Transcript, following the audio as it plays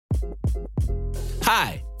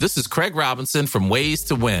Hi, this is Craig Robinson from Ways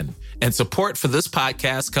to Win, and support for this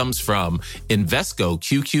podcast comes from Invesco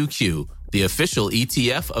QQQ, the official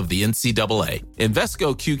ETF of the NCAA.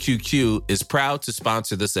 Invesco QQQ is proud to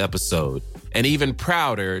sponsor this episode, and even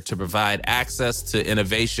prouder to provide access to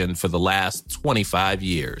innovation for the last 25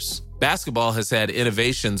 years. Basketball has had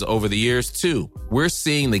innovations over the years, too. We're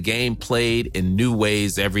seeing the game played in new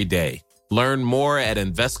ways every day. Learn more at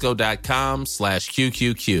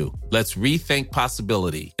Invesco.com/QQQ. Let's rethink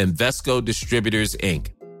possibility. Invesco Distributors, Inc.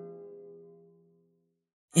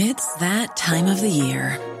 It's that time of the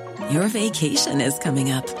year. Your vacation is coming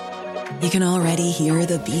up. You can already hear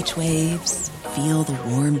the beach waves, feel the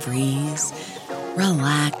warm breeze,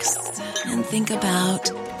 relax, and think about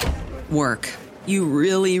work. You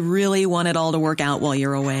really, really want it all to work out while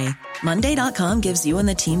you're away. Monday.com gives you and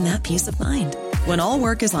the team that peace of mind. When all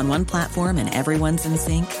work is on one platform and everyone's in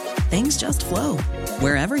sync, things just flow.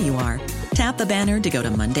 Wherever you are, tap the banner to go to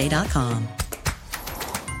Monday.com.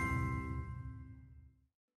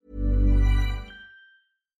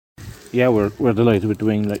 Yeah, we're delighted with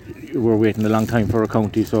doing. We're waiting a long time for a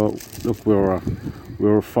county. So look, we were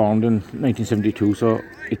formed in 1972. So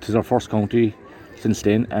it is our first county since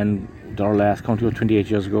then, and our last county was 28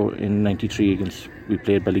 years ago in '93 against. We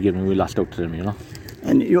played Ballygibbon. We lost out to them, you know.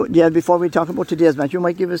 And before we talk about today's match, you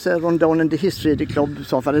might give us a rundown on the history of the club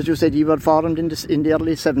so far. As you said, you were formed in the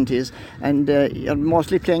early 70s, and you're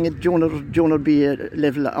mostly playing at junior B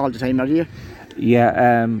level all the time, are you?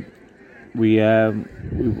 Yeah, we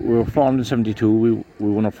were formed in 72. We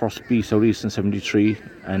won our first B South East in 73,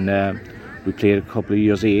 and we played a couple of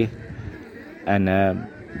years A, and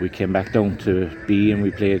we came back down to B, and we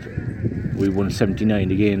won 79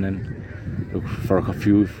 again, and look, for a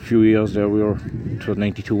few years there, we were to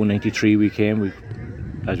 92 and 93. We came.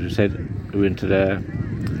 As we said, we went to the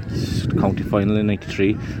county final in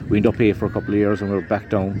 93. We ended up A for a couple of years, and we were back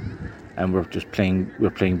down, and we're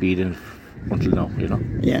playing B then until now, you know.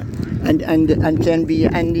 Yeah, and playing B,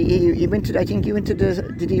 and you went to. I think you went to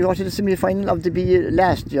did you go to the semi-final of the B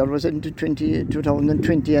last year? Was it in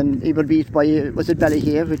 2020? And you were beat by, was it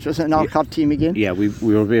Ballyhay, which was an Arcot team again? Yeah, we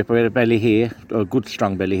were beat by Ballyhay, a good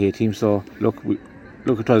strong Ballyhay team. So look,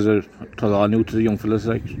 it was all new to the young fellas.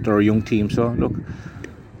 Like, they're a young team. So look,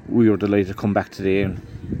 we were delighted to come back today and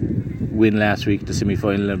win last week the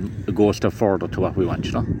semi-final and go a step further to what we want,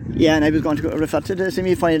 you know. Yeah, and I was going to refer to the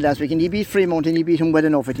semi-final last week, and he beat Fremont, and he beat him well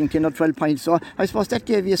enough, I think 10 or 12 points. So I suppose that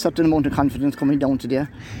gave you a certain amount of confidence coming down today.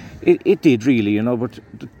 It did really, you know, but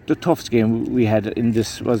the toughest game we had in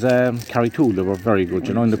this was Carrytool. They were very good,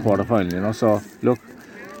 you know, in the quarter-final, you know. So look,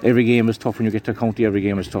 every game is tough when you get to county. Every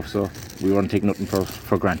game is tough, so we weren't taking nothing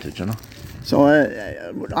for granted, you know. So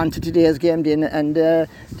on to today's game then, and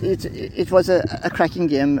it was a cracking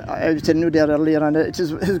game. I was telling you there earlier, and it's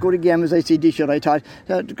as good a game as I see this year. I thought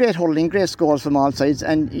great hurling, great scores from all sides,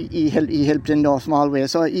 and he helped in no small way.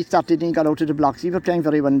 So he started and got out of the blocks. He was playing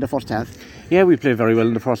very well in the first half. Yeah, we played very well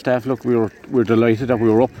in the first half. Look, we were delighted that we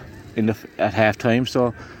were up at half time.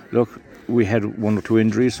 So look, we had one or two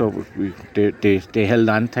injuries, so they held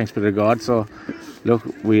on, thanks be to God. So look,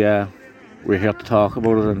 we're here to talk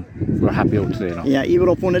about it, and we're happy out today now. Yeah, you were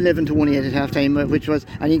up 111 to 1-8 at half time, and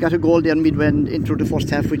you got a goal there midway into the first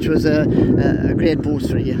half, which was a great boost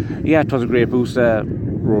for you. Yeah, it was a great boost.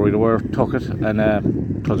 Rory the Wire took it, and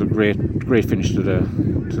it was a great finish to the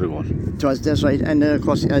goal. That's right, and of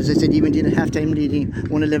course, as I said, he went in at half time leading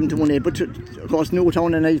 111 to 1-8. But of course,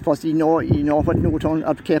 Newtown, and I suppose you know what Newtown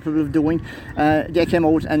are capable of doing. They came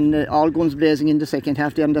out and all guns blazing in the second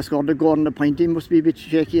half there, and they scored the goal and the point. They must be a bit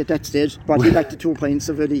shaky at that stage. Brought you back to 2 points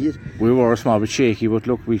of the hit. We were a small bit shaky, but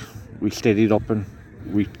look, we steadied up, and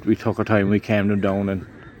we took our time. We calmed them down, and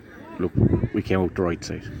look, we came out the right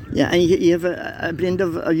side. Yeah, and you have a blend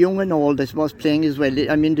of young and old, I suppose, playing as well.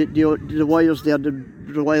 I mean, the Wires there, the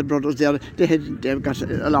Wire brothers there, they've got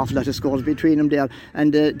an awful lot of scores between them there,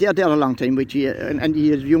 and they're there a long time with you, and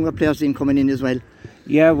you have younger players coming in as well.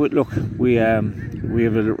 Yeah, look, we have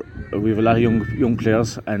a lot of young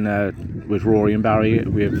players, and with Rory and Barry,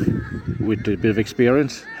 we have with a bit of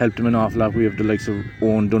experience, helped them an awful lot. We have the likes of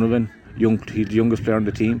Owen Donovan, he's the youngest player on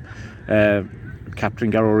the team.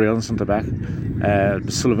 Captain Garrow Rail on centre back,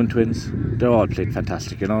 the Sullivan twins, they all played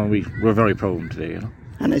fantastic, you know, and we're very proud of them today, you know.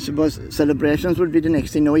 And I suppose celebrations would be the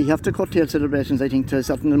next thing. Now you have to curtail celebrations, I think, to a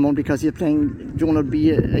certain amount, because you're playing Junior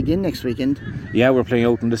B again next weekend. Yeah, we're playing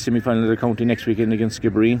out in the semi-final of the county next weekend against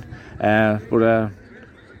Skibbereen, but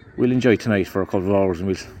we'll enjoy tonight for a couple of hours, and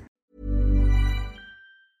we'll.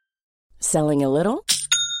 Selling a little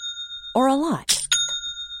or a lot?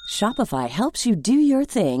 Shopify helps you do your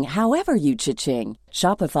thing however you cha-ching.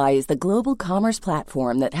 Shopify is the global commerce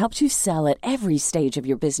platform that helps you sell at every stage of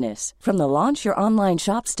your business. From the launch your online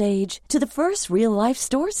shop stage to the first real-life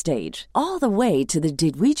store stage, all the way to the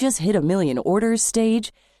did we just hit a million orders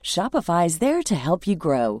stage. Shopify is there to help you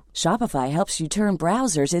grow. Shopify helps you turn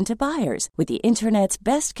browsers into buyers with the internet's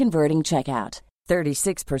best converting checkout.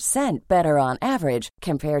 36% better on average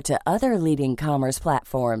compared to other leading commerce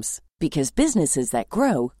platforms. Because businesses that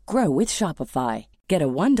grow, grow with Shopify. Get a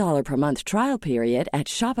 $1 per month trial period at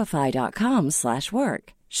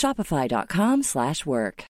shopify.com/work.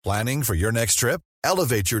 Shopify.com/work. Planning for your next trip?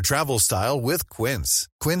 Elevate your travel style with Quince.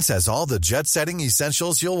 Quince has all the jet-setting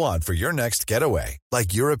essentials you'll want for your next getaway,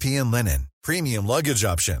 like European linen, premium luggage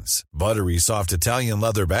options, buttery soft Italian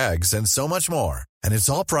leather bags, and so much more. And it's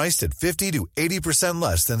all priced at 50 to 80%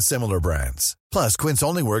 less than similar brands. Plus, Quince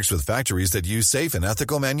only works with factories that use safe and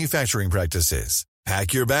ethical manufacturing practices.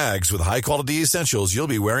 Pack your bags with high-quality essentials you'll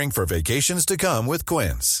be wearing for vacations to come with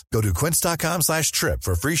Quince. Go to quince.com/trip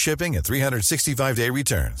for free shipping and 365-day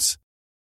returns.